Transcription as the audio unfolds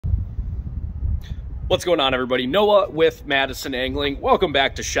What's going on, everybody? Noah with Madison Angling. Welcome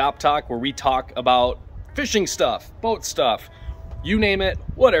back to Shop Talk, where we talk about fishing stuff, boat stuff, you name it,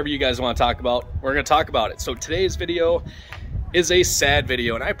 whatever you guys want to talk about, we're going to talk about it. So today's video is a sad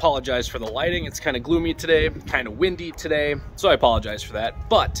video, and I apologize for the lighting. It's kind of gloomy today, kind of windy today, so I apologize for that.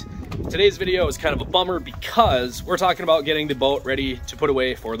 But today's video is kind of a bummer because we're talking about getting the boat ready to put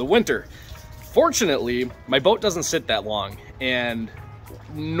away for the winter. Fortunately, my boat doesn't sit that long, and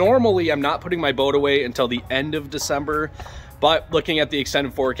normally I'm not putting my boat away until the end of December, but looking at the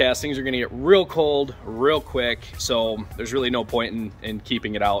extended forecast, things are going to get real cold real quick, so there's really no point in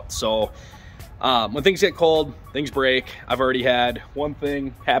keeping it out. So when things get cold, things break. I've already had one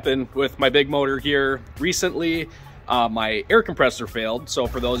thing happen with my big motor here recently. My air compressor failed. So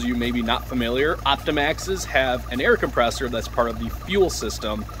for those of you maybe not familiar, Optimaxes have an air compressor that's part of the fuel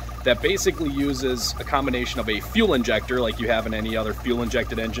system that basically uses a combination of a fuel injector, like you have in any other fuel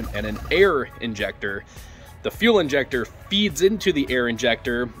injected engine, and an air injector. The fuel injector feeds into the air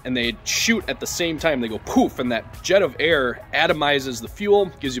injector and they shoot at the same time. They go poof, and that jet of air atomizes the fuel,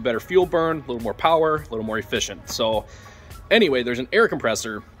 gives you better fuel burn, a little more power, a little more efficient. So anyway, there's an air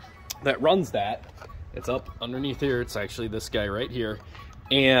compressor that runs that. It's up underneath here. It's actually this guy right here.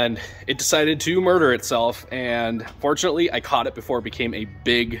 And it decided to murder itself, and fortunately I caught it before it became a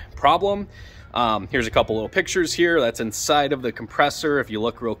big problem. Here's a couple little pictures here. That's inside of the compressor. If you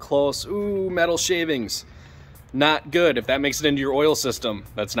look real close, ooh, metal shavings. Not good. If that makes it into your oil system,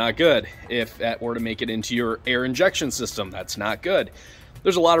 that's not good. If that were to make it into your air injection system, that's not good.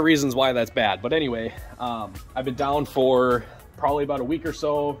 There's a lot of reasons why that's bad. But anyway, I've been down for probably about a week or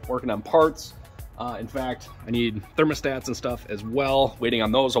so working on parts. In fact, I need thermostats and stuff as well, waiting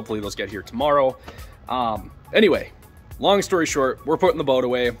on those. Hopefully those get here tomorrow. Anyway, long story short, we're putting the boat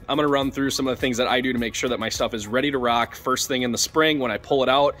away. I'm going to run through some of the things that I do to make sure that my stuff is ready to rock first thing in the spring when I pull it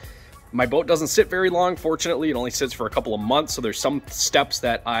out. My boat doesn't sit very long. Fortunately, it only sits for a couple of months. So there's some steps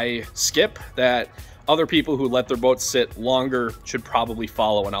that I skip that other people who let their boats sit longer should probably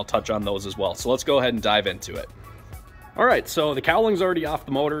follow, and I'll touch on those as well. So let's go ahead and dive into it. All right, so the cowling's already off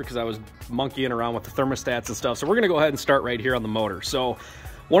the motor because I was monkeying around with the thermostats and stuff. So we're gonna go ahead and start right here on the motor. So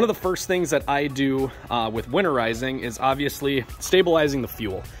one of the first things that I do with winterizing is obviously stabilizing the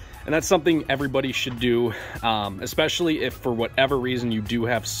fuel. And that's something everybody should do, especially if for whatever reason you do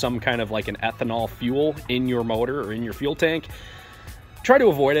have some kind of like an ethanol fuel in your motor or in your fuel tank. Try to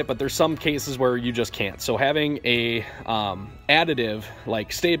avoid it, but there's some cases where you just can't. So having a additive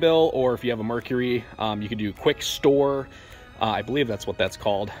like Sta-Bil, or if you have a mercury, you can do quick store. I believe that's what that's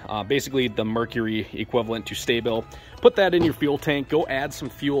called. Basically the mercury equivalent to Sta-Bil. Put that in your fuel tank. Go add some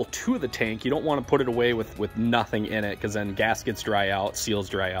fuel to the tank. You don't want to put it away with nothing in it, because then gaskets dry out, seals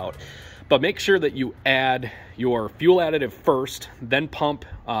dry out. But make sure that you add your fuel additive first, then pump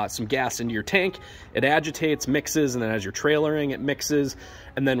some gas into your tank. It agitates, mixes, and then as you're trailering, it mixes,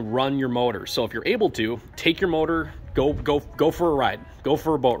 and then run your motor. So if you're able to, take your motor, go for a ride, go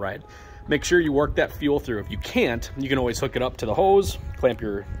for a boat ride. Make sure you work that fuel through. If you can't, you can always hook it up to the hose, clamp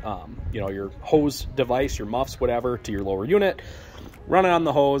your, your hose device, your muffs, whatever, to your lower unit. Run it on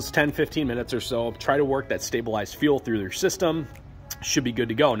the hose 10-15 minutes or so. Try to work that stabilized fuel through your system. Should be good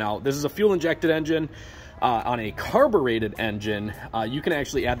to go. Now, this is a fuel injected engine. On a carbureted engine, you can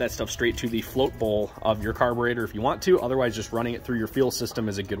actually add that stuff straight to the float bowl of your carburetor if you want to. Otherwise, just running it through your fuel system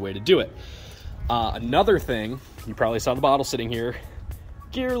is a good way to do it. Another thing, you probably saw the bottle sitting here,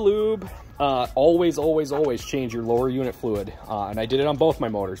 gear lube. Always change your lower unit fluid. And I did it on both my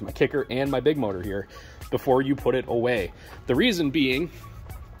motors, my kicker and my big motor here, before you put it away. The reason being,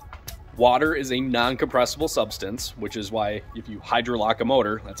 water is a non-compressible substance, which is why if you hydrolock a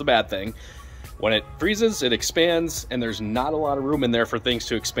motor, that's a bad thing. When it freezes, it expands, and there's not a lot of room in there for things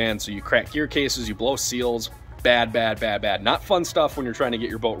to expand. So you crack gear cases, you blow seals. Bad. Not fun stuff when you're trying to get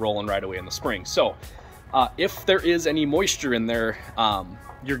your boat rolling right away in the spring. So if there is any moisture in there,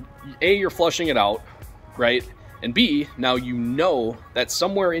 you're flushing it out, right? And B, now you know that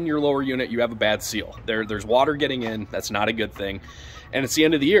somewhere in your lower unit you have a bad seal. There's water getting in. That's not a good thing. And it's the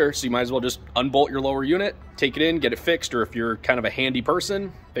end of the year, so you might as well just unbolt your lower unit, take it in, get it fixed, or if you're kind of a handy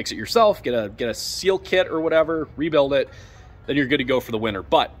person, fix it yourself, get a seal kit or whatever, rebuild it, then you're good to go for the winter.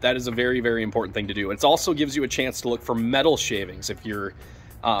 But that is a very important thing to do. It also gives you a chance to look for metal shavings. If your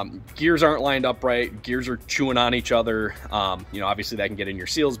gears aren't lined up right, gears are chewing on each other, obviously that can get in your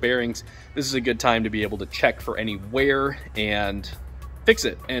seals, bearings. This is a good time to be able to check for any wear and fix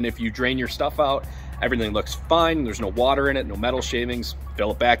it. And if you drain your stuff out, everything looks fine, there's no water in it, no metal shavings,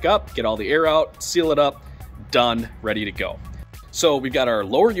 fill it back up, get all the air out, seal it up, done, ready to go. So we've got our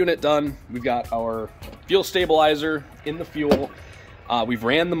lower unit done, we've got our fuel stabilizer in the fuel. We've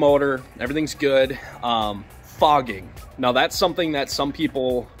ran the motor, everything's good. Fogging. Now that's something that some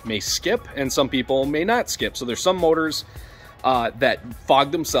people may skip and some people may not skip. So there's some motors that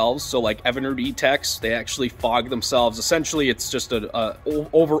fog themselves. So like Evinrude E-Techs, they actually fog themselves. Essentially, it's just a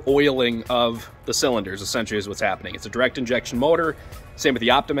over-oiling of the cylinders, essentially is what's happening. It's a direct injection motor, same with the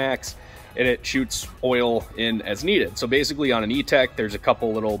Optimax, and it shoots oil in as needed. So basically on an E-Tech, there's a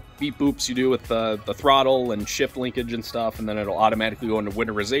couple little beep boops you do with the throttle and shift linkage and stuff, and then it'll automatically go into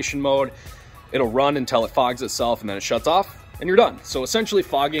winterization mode. It'll run until it fogs itself and then it shuts off and you're done. So essentially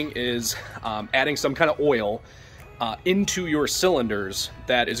fogging is adding some kind of oil into your cylinders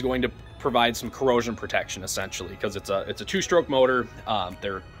that is going to provide some corrosion protection essentially, because it's a two-stroke motor.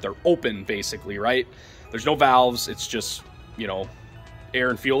 They're open basically, right? There's no valves. It's just, you know, air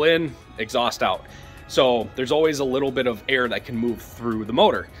and fuel in, exhaust out. So there's always a little bit of air that can move through the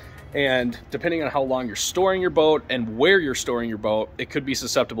motor. And depending on how long you're storing your boat and where you're storing your boat, it could be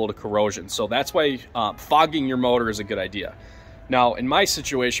susceptible to corrosion. So that's why fogging your motor is a good idea. Now, in my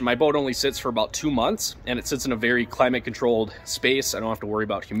situation, my boat only sits for about 2 months, and it sits in a very climate-controlled space. I don't have to worry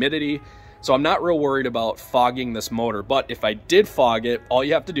about humidity. So I'm not real worried about fogging this motor. But if I did fog it, all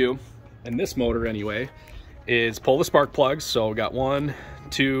you have to do, in this motor anyway, is pull the spark plugs. So we got 1,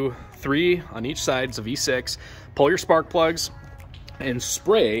 2, 3 on each side. It's a V6. Pull your spark plugs and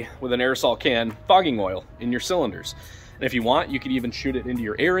spray with an aerosol can fogging oil in your cylinders. And if you want, you could even shoot it into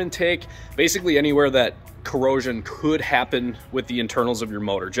your air intake, basically anywhere that corrosion could happen with the internals of your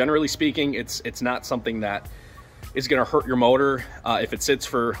motor. Generally speaking, it's not something that is going to hurt your motor. If it sits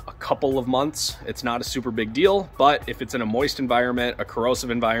for a couple of months, it's not a super big deal. But if it's in a moist environment, a corrosive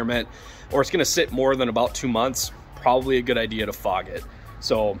environment, or it's going to sit more than about 2 months, probably a good idea to fog it.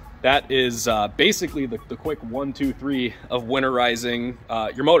 So that is basically the quick 1, 2, 3 of winterizing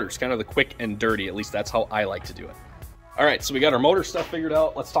your motors, kind of the quick and dirty. At least that's how I like to do it. All right, so we got our motor stuff figured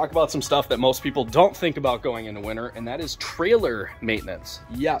out. Let's talk about some stuff that most people don't think about going into winter, and that is trailer maintenance.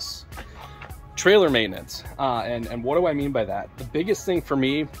 Yes, trailer maintenance. And what do I mean by that? The biggest thing for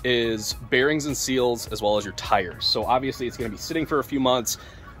me is bearings and seals, as well as your tires. So obviously it's gonna be sitting for a few months,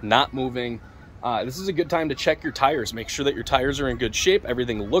 not moving. This is a good time to check your tires. Make sure that your tires are in good shape,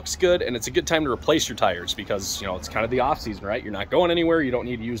 everything looks good, and it's a good time to replace your tires because, you know, it's kind of the off season, right? You're not going anywhere, you don't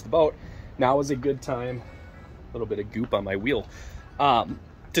need to use the boat. Now is a good time, a little bit of goop on my wheel,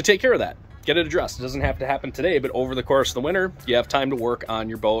 to take care of that. Get it addressed. It doesn't have to happen today, but over the course of the winter, you have time to work on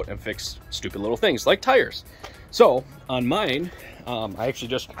your boat and fix stupid little things like tires. So on mine, I actually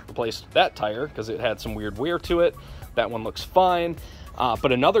just replaced that tire because it had some weird wear to it. That one looks fine.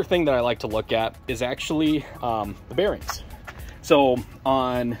 But another thing that I like to look at is actually the bearings. So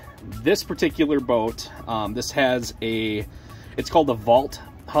on this particular boat, this has it's called a vault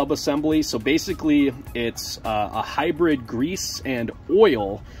hub assembly. So basically it's a hybrid grease and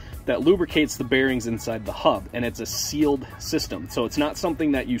oil that lubricates the bearings inside the hub, and it's a sealed system. So it's not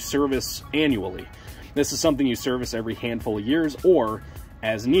something that you service annually. This is something you service every handful of years or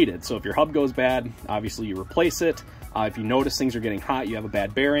as needed. So if your hub goes bad, obviously you replace it. If you notice things are getting hot, you have a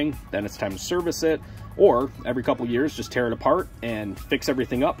bad bearing, then it's time to service it. Or every couple of years, just tear it apart and fix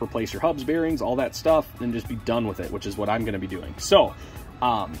everything up, replace your hubs, bearings, all that stuff, and just be done with it, which is what I'm gonna be doing. So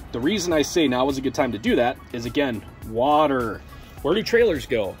the reason I say now is a good time to do that is, again, water. Where do trailers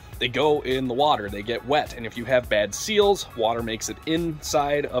go? They go in the water, they get wet. And if you have bad seals, water makes it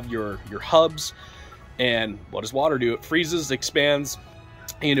inside of your hubs. And what does water do? It freezes, expands,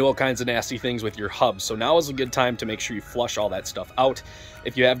 and you do all kinds of nasty things with your hubs. So now is a good time to make sure you flush all that stuff out.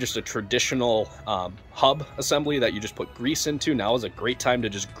 If you have just a traditional hub assembly that you just put grease into, now is a great time to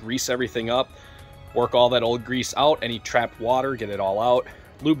just grease everything up, work all that old grease out, any trapped water, get it all out,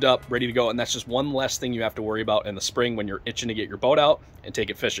 lubed up, ready to go. And that's just one less thing you have to worry about in the spring when you're itching to get your boat out and take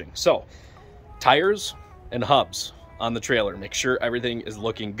it fishing. So tires and hubs on the trailer, make sure everything is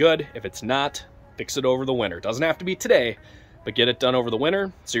looking good. If it's not, fix it over the winter. Doesn't have to be today, but get it done over the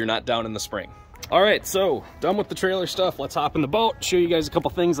winter so you're not down in the spring. All right, so done with the trailer stuff. Let's hop in the boat, show you guys a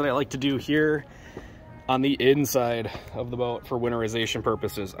couple things that I like to do here on the inside of the boat for winterization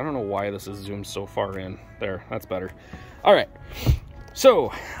purposes. I don't know why this is zoomed so far in. There, that's better. All right,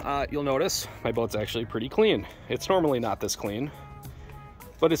 so you'll notice my boat's actually pretty clean. It's normally not this clean,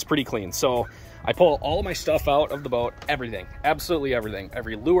 but it's pretty clean. So I pull all of my stuff out of the boat, everything, absolutely everything.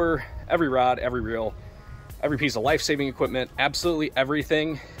 Every lure, every rod, every reel, every piece of life-saving equipment, absolutely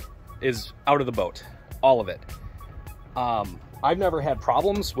everything is out of the boat, all of it. I've never had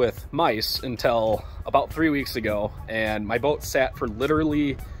problems with mice until about 3 weeks ago, and my boat sat for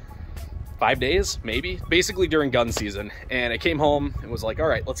literally 5 days, maybe, basically during gun season. And I came home and was like, all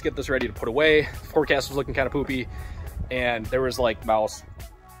right, let's get this ready to put away. Forecast was looking kind of poopy. and there was like mouse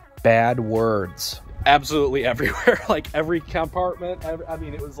bad words absolutely everywhere, like every compartment. I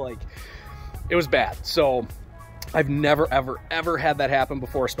mean, it was like, it was bad. So I've never, ever had that happen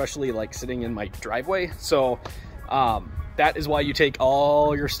before, especially like sitting in my driveway. So that is why you take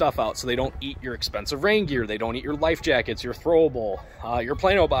all your stuff out, so they don't eat your expensive rain gear. They don't eat your life jackets, your throwable, your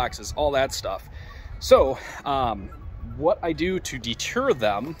Plano boxes, all that stuff. So what I do to deter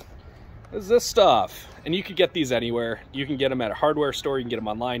them is this stuff. And you can get these anywhere. You can get them at a hardware store. You can get them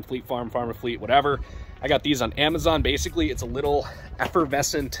online, Fleet Farm, Farmer Fleet, whatever. I got these on Amazon. Basically, it's a little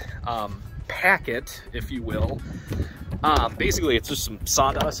effervescent packet, if you will. Basically, it's just some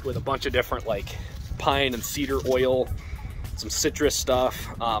sawdust with a bunch of different like pine and cedar oil, some citrus stuff.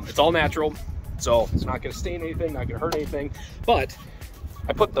 It's all natural, so it's not going to stain anything, not going to hurt anything. But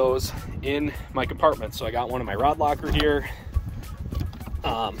I put those in my compartment. So I got one in my rod locker here.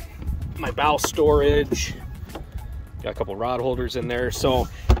 My bow storage, got a couple rod holders in there. So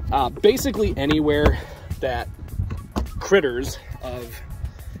basically anywhere that critters of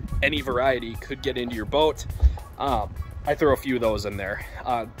any variety could get into your boat, I throw a few of those in there.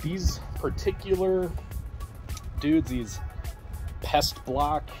 These particular dudes, these pest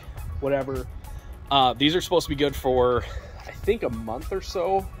block, whatever, these are supposed to be good for, I think, a month or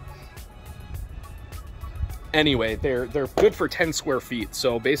so. Anyway, they're good for 10 square feet.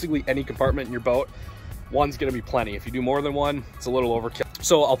 So basically any compartment in your boat, one's gonna be plenty. If you do more than one, it's a little overkill.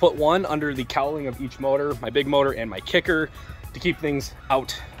 So I'll put one under the cowling of each motor, my big motor and my kicker, to keep things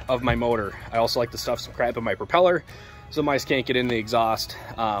out of my motor. I also like to stuff some crap in my propeller so mice can't get in the exhaust.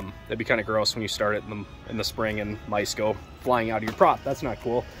 That'd be kind of gross when you start it in the spring and mice go flying out of your prop. That's not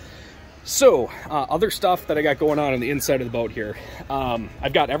cool. So other stuff that I got going on the inside of the boat here.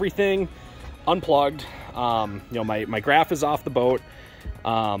 I've got everything unplugged. You know, my graph is off the boat.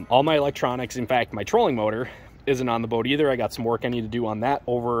 All my electronics, in fact, my trolling motor isn't on the boat either. I got some work I need to do on that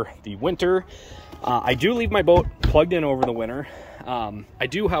over the winter. I do leave my boat plugged in over the winter. I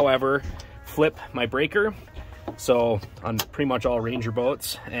do, however, flip my breaker. So on pretty much all Ranger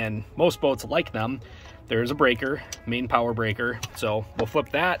boats, and most boats like them, there's a breaker, main power breaker. So we'll flip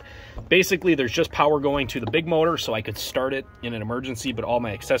that. Basically, there's just power going to the big motor, so I could start it in an emergency, but all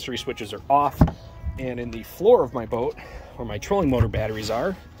my accessory switches are off. And in the floor of my boat, where my trolling motor batteries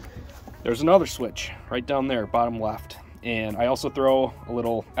are, there's another switch right down there, bottom left. And I also throw a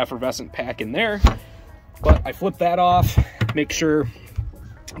little effervescent pack in there, but I flip that off, make sure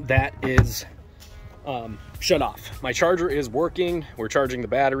that is shut off. My charger is working. We're charging the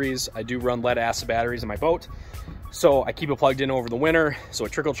batteries. I do run lead acid batteries in my boat, so I keep it plugged in over the winter, so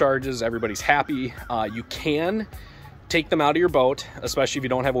it trickle charges. Everybody's happy. You can take them out of your boat, especially if you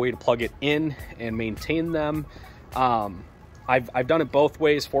don't have a way to plug it in and maintain them. I've done it both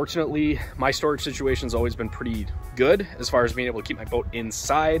ways. Fortunately, my storage situation's always been pretty good as far as being able to keep my boat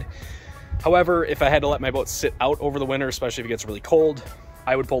inside. However, if I had to let my boat sit out over the winter, especially if it gets really cold,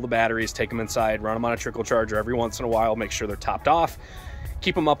 I would pull the batteries, take them inside, run them on a trickle charger every once in a while, make sure they're topped off,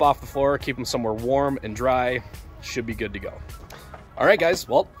 keep them up off the floor, keep them somewhere warm and dry. Should be good to go. All right, guys,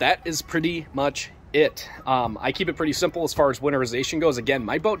 well, that is pretty much it. I keep it pretty simple as far as winterization goes. Again,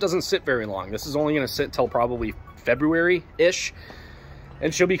 my boat doesn't sit very long. This is only going to sit till probably February-ish,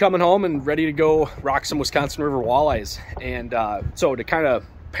 and she'll be coming home and ready to go rock some Wisconsin River walleyes. And so to kind of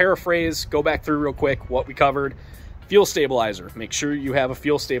paraphrase, go back through real quick what we covered. Fuel stabilizer. Make sure you have a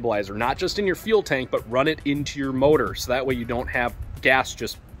fuel stabilizer, not just in your fuel tank, but run it into your motor, so that way you don't have gas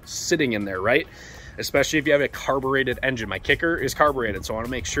just sitting in there, right? Especially if you have a carbureted engine. My kicker is carbureted, so I want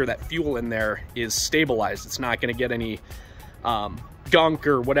to make sure that fuel in there is stabilized. It's not going to get any gunk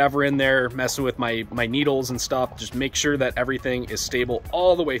or whatever in there messing with my needles and stuff. Just make sure that everything is stable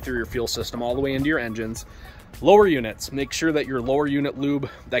all the way through your fuel system, all the way into your engines. Lower units, make sure that your lower unit lube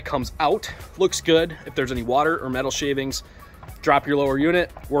that comes out looks good. If there's any water or metal shavings, drop your lower unit,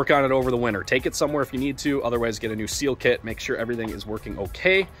 work on it over the winter. Take it somewhere if you need to, otherwise get a new seal kit, make sure everything is working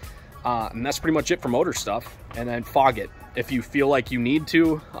okay. And that's pretty much it for motor stuff. And then fog it. If you feel like you need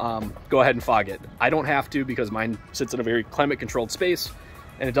to, go ahead and fog it. I don't have to because mine sits in a very climate controlled space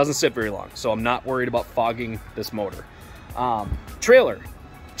and it doesn't sit very long. So I'm not worried about fogging this motor. Trailer.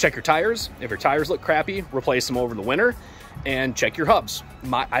 Check your tires. If your tires look crappy, replace them over the winter, and check your hubs.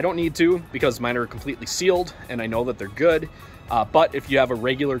 I don't need to because mine are completely sealed and I know that they're good. But if you have a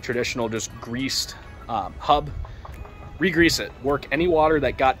regular traditional just greased hub, re-grease it. Work any water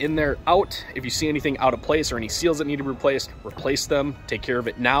that got in there out. If you see anything out of place or any seals that need to be replaced, replace them. Take care of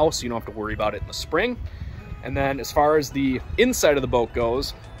it now so you don't have to worry about it in the spring. And then as far as the inside of the boat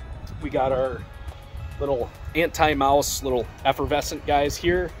goes, we got our little anti-mouse, little effervescent guys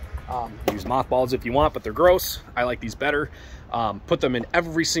here. Use mothballs if you want, but they're gross. I like these better. Put them in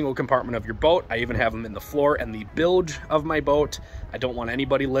every single compartment of your boat. I even have them in the floor and the bilge of my boat. I don't want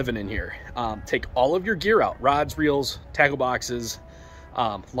anybody living in here. Take all of your gear out, rods, reels, tackle boxes,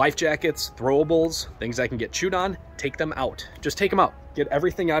 life jackets, throwables, things I can get chewed on, take them out. Just take them out. Get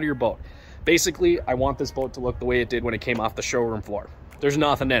everything out of your boat. Basically, I want this boat to look the way it did when it came off the showroom floor. There's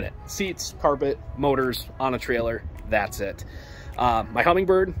nothing in it. Seats, carpet, motors, on a trailer, that's it. My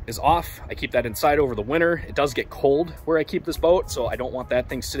Hummingbird is off. I keep that inside over the winter. It does get cold where I keep this boat, so I don't want that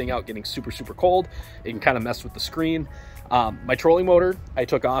thing sitting out getting super, super cold. It can kind of mess with the screen. My trolling motor, I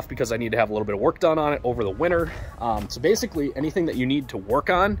took off because I need to have a little bit of work done on it over the winter. So basically anything that you need to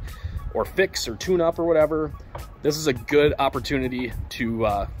work on or fix or tune up or whatever, this is a good opportunity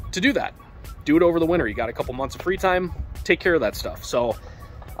to do that. Do it over the winter. You got a couple months of free time, take care of that stuff. So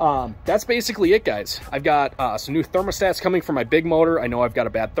that's basically it, guys. I've got some new thermostats coming for my big motor. I know I've got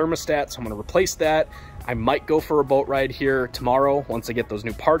a bad thermostat, so I'm going to replace that. I might go for a boat ride here tomorrow once I get those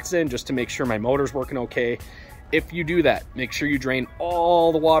new parts in, just to make sure my motor's working okay. If you do that, make sure you drain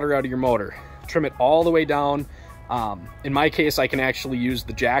all the water out of your motor. Trim it all the way down. In my case, I can actually use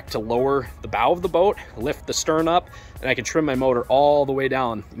the jack to lower the bow of the boat, lift the stern up, and I can trim my motor all the way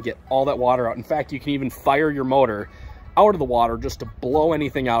down and get all that water out. In fact, you can even fire your motor out of the water just to blow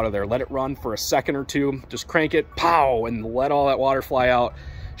anything out of there. Let it run for a second or two, just crank it, pow, and let all that water fly out,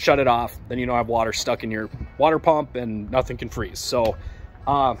 shut it off. Then you don't have water stuck in your water pump and nothing can freeze. So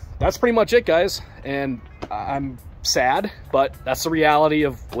that's pretty much it, guys. And I'm sad, but that's the reality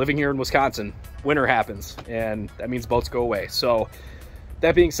of living here in Wisconsin. Winter happens, and that means boats go away. So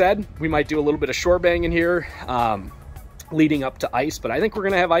that being said, we might do a little bit of shore banging here leading up to ice, but I think we're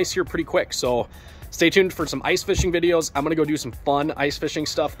gonna have ice here pretty quick. So stay tuned for some ice fishing videos. I'm gonna go do some fun ice fishing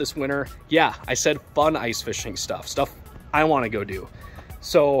stuff this winter. Yeah, I said fun ice fishing stuff I wanna go do.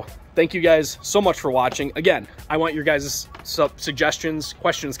 So thank you guys so much for watching. Again, I want your guys' suggestions,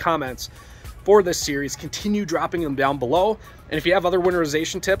 questions, comments for this series. Continue dropping them down below. And if you have other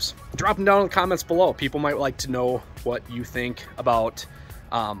winterization tips, drop them down in the comments below. People might like to know what you think about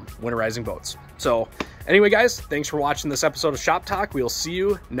winterizing boats. So anyway, guys, thanks for watching this episode of Shop Talk. We'll see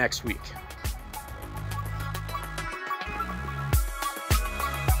you next week.